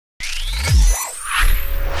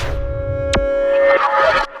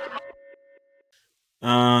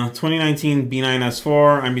2019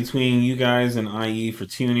 B9S4. I'm between you guys and IE for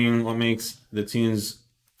tuning. What makes the tunes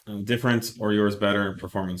different or yours better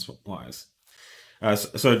performance-wise?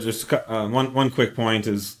 So just one quick point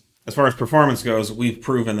is, as far as performance goes, we've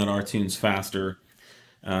proven that our tune's faster.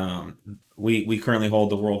 We currently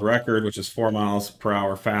hold the world record, which is 4 miles per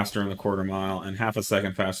hour faster in the quarter mile and half a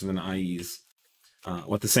second faster than IE's,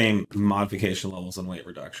 with the same modification levels and weight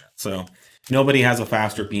reduction. So nobody has a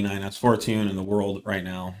faster B9S4 tune in the world right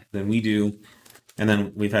now than we do. And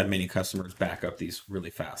then we've had many customers back up these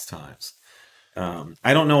really fast times.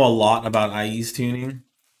 I don't know a lot about IE's tuning.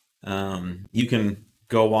 You can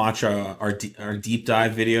go watch our deep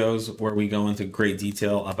dive videos where we go into great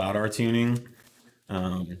detail about our tuning.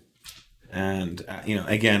 You know,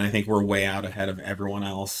 again, I think we're way out ahead of everyone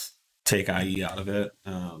else. Take IE out of it.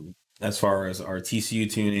 As far as our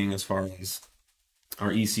TCU tuning, as far as our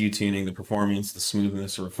ECU tuning, the performance, the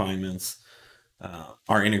smoothness, the refinements,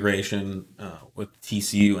 our integration with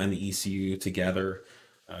TCU and the ECU together,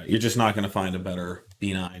 you're just not going to find a better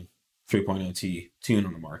B9 3.0T tune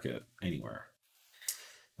on the market anywhere.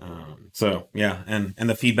 So yeah, and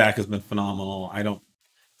the feedback has been phenomenal.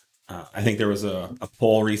 I think there was a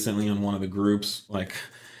poll recently on one of the groups, like,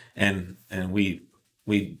 and we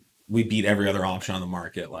beat every other option on the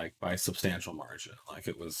market, like, by a substantial margin. Like,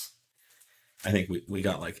 it was, I think we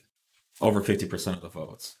got like over 50% of the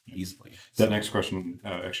votes easily. That next question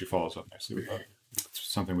actually follows up nicely. It's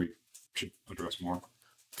something we should address more.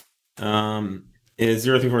 Is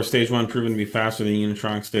 034 Stage 1 proven to be faster than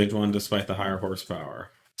Unitronic Stage 1 despite the higher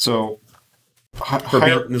horsepower? So, this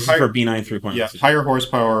is for B9 3.0. Yeah, higher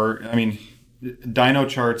horsepower. I mean, dyno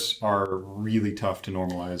charts are really tough to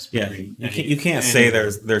normalize. Yeah, you can't say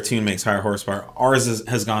their tune makes higher horsepower. Ours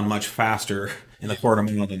has gone much faster in the quarter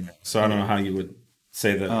mile than theirs. So I don't know how you would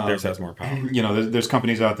say that theirs has more power. You know, there's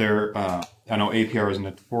companies out there. I know APR is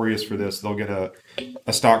notorious for this. They'll get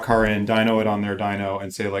a stock car in, dyno it on their dyno,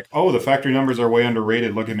 and say like, "Oh, the factory numbers are way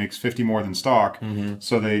underrated. Look, it makes 50 more than stock."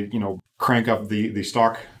 So they, you know, crank up the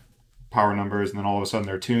stock power numbers, and then all of a sudden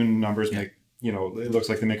their tune numbers make, you know, it looks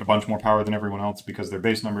like they make a bunch more power than everyone else because their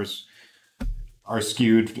base numbers are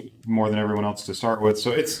skewed more than everyone else to start with.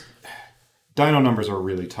 So it's, dyno numbers are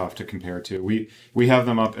really tough to compare to. We have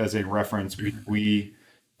them up as a reference. We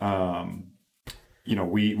baseline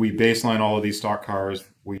all of these stock cars.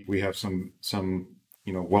 We have some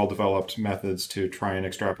you know, well-developed methods to try and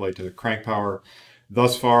extrapolate to the crank power.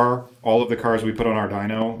 Thus far, all of the cars we put on our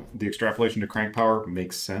dyno, the extrapolation to crank power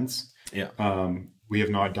makes sense. Yeah. We have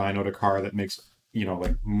not dynoed a car that makes, you know,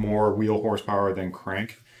 like more wheel horsepower than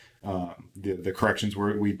crank. The corrections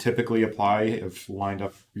we typically apply have lined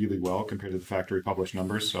up really well compared to the factory published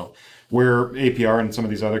numbers. So where APR and some of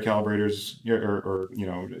these other calibrators or you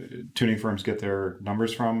know, tuning firms get their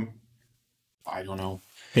numbers from, I don't know.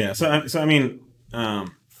 Yeah. So I mean,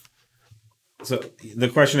 so the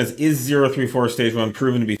question is 034 Stage 1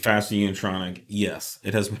 proven to be faster than Unitronic? Yes,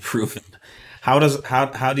 it has been proven. How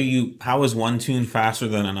is one tune faster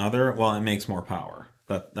than another? Well, it makes more power.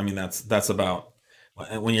 That's about,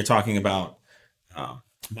 when you're talking about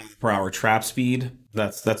per hour trap speed,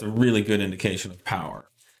 that's a really good indication of power.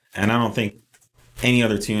 And I don't think any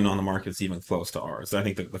other tune on the market is even close to ours. I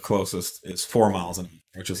think the closest is 4 miles an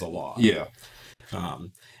hour, which is a lot. Yeah.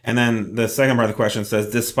 And then the second part of the question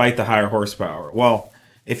says, despite the higher horsepower. Well,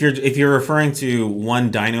 if you're referring to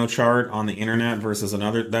one dyno chart on the internet versus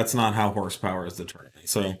another, that's not how horsepower is determined.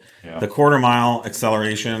 So the quarter mile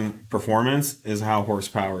acceleration performance is how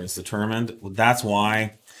horsepower is determined. That's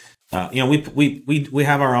why, you know, we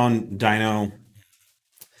have our own dyno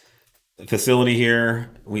facility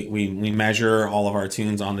here. We measure all of our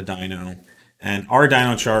tunes on the dyno, and our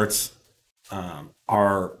dyno charts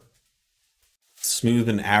are smooth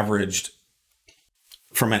and averaged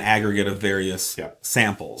from an aggregate of various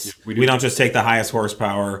samples. Yeah, we don't just take the highest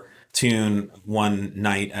horsepower tune one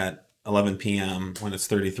night at 11 p.m. when it's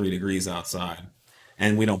 33 degrees outside,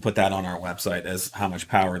 and we don't put that on our website as how much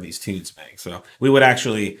power these tunes make. So we would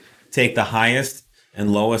actually take the highest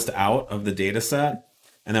and lowest out of the data set,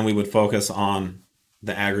 and then we would focus on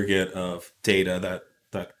the aggregate of data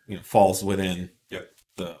that you know, falls within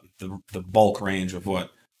the bulk range of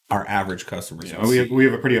what our average customers. Yeah, we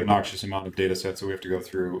have a pretty obnoxious amount of data sets that we have to go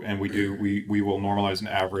through, and we will normalize and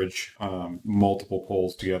average multiple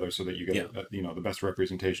polls together so that you get you know, the best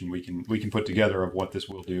representation we can put together of what this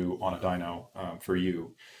will do on a dyno for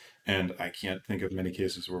you. And I can't think of many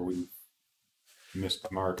cases where we missed the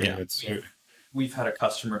mark. Yeah. we've had a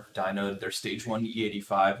customer who dynoed their stage 1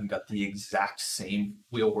 E85 and got the exact same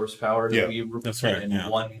wheel horsepower that we reported and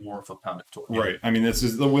one more of a pound of torque. Right. I mean, this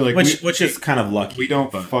is the way, like, which is kind of lucky. We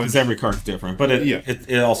don't because every car's different, but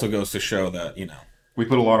it also goes to show that we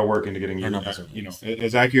put a lot of work into getting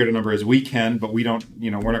as accurate a number as we can, but we don't, we're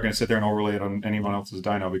not going to sit there and overlay it on anyone else's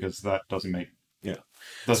dyno because that doesn't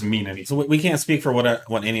mean anything. So we can't speak for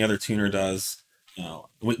what any other tuner does.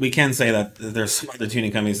 We can say that there's some other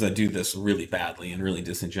tuning companies that do this really badly and really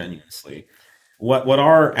disingenuously. What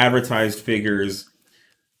our advertised figures,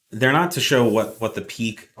 they're not to show what the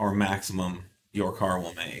peak or maximum your car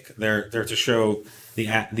will make. They're to show the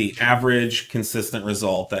average consistent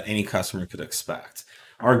result that any customer could expect.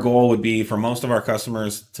 Our goal would be for most of our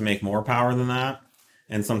customers to make more power than that,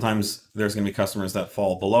 and sometimes there's going to be customers that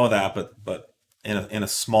fall below that, but in a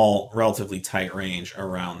small, relatively tight range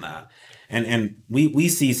around that. And we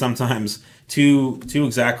see sometimes two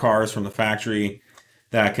exact cars from the factory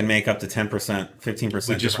that can make up to 10%, 15%.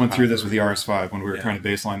 We just went through this with the RS5 when we were trying to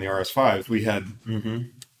baseline the RS5s. We had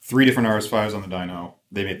 3 different RS5s on the dyno.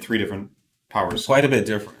 They made 3 different powers. Quite a bit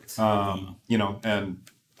different. And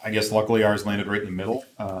I guess luckily ours landed right in the middle.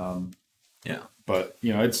 But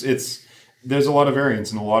it's there's a lot of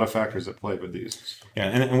variance and a lot of factors at play with these. Yeah,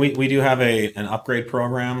 and we do have an upgrade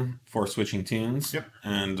program for switching tunes. Yep.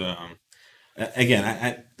 And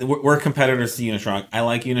again, we're competitors to Unitronic. I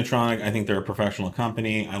like Unitronic. I think they're a professional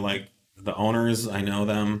company. I like the owners. I know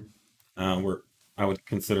them. I would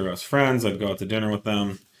consider us friends. I'd go out to dinner with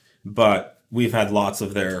them. But we've had lots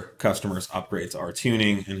of their customers upgrade to our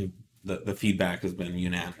tuning, and the feedback has been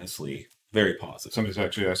unanimously very positive. Somebody's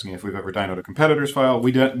actually asking if we've ever dynoed a competitor's file.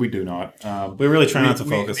 We do not. We really try not to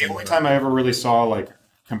focus. The only time I ever really saw like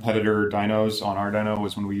competitor dynos on our dyno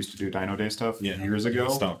was when we used to do dyno day stuff years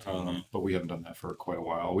ago. But we haven't done that for quite a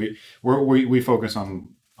while. We focus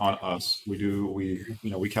on us. We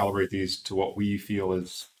calibrate these to what we feel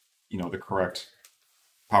is the correct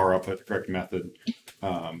power output, the correct method.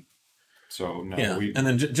 And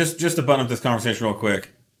then just to button up this conversation real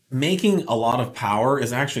quick, making a lot of power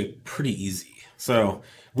is actually pretty easy. So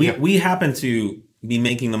we happen to be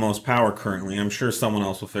making the most power currently. I'm sure someone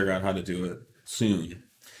else will figure out how to do it soon.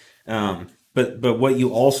 But what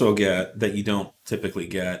you also get that you don't typically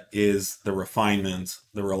get is the refinement,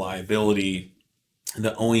 the reliability,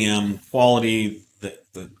 the OEM quality,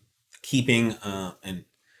 the keeping and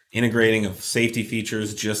integrating of safety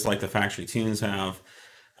features, just like the factory tunes have.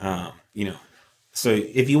 So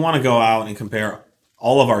if you want to go out and compare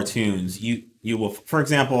all of our tunes, you will, for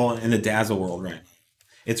example, in the Dazzle world, right?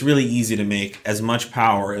 It's really easy to make as much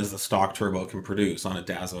power as the stock turbo can produce on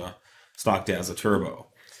a stock Dazzle turbo.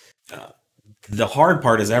 The hard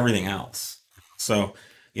part is everything else. So,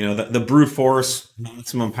 the brute force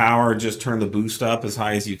maximum power, just turn the boost up as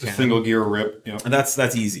high as you can. The single gear rip. Yep.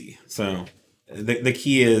 That's easy. So the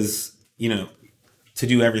key is, to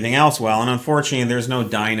do everything else well. And unfortunately, there's no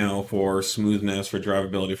dyno for smoothness, for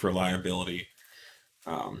drivability, for reliability.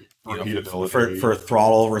 For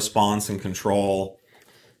throttle response and control,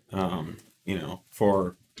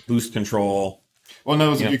 for boost control. Well,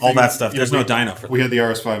 no, all that stuff. There's no dyno for that. We had the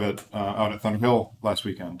RS5 out at Thunder Hill last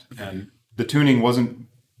weekend, and the tuning wasn't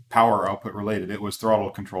power output related. It was throttle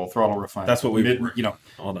control, throttle refinement. That's what we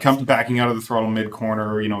come backing out of the throttle mid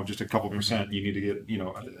corner. Just a couple percent. You need to get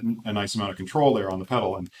a nice amount of control there on the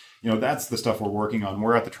pedal, and that's the stuff we're working on.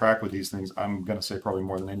 We're at the track with these things. I'm going to say probably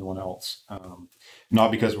more than anyone else.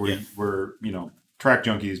 Not because we're track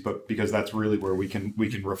junkies, but because that's really where we can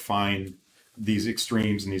refine these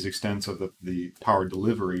extremes and these extents of the power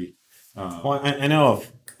delivery. Well, I know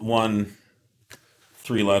of one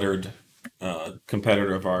 3-lettered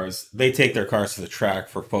competitor of ours. They take their cars to the track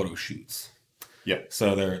for photo shoots. Yeah.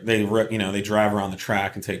 So they drive around the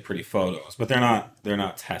track and take pretty photos, but they're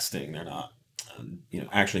not testing. They're not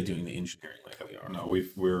actually doing the engineering like we are. No,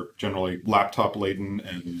 we're generally laptop laden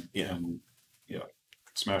and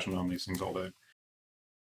smashing on these things all day.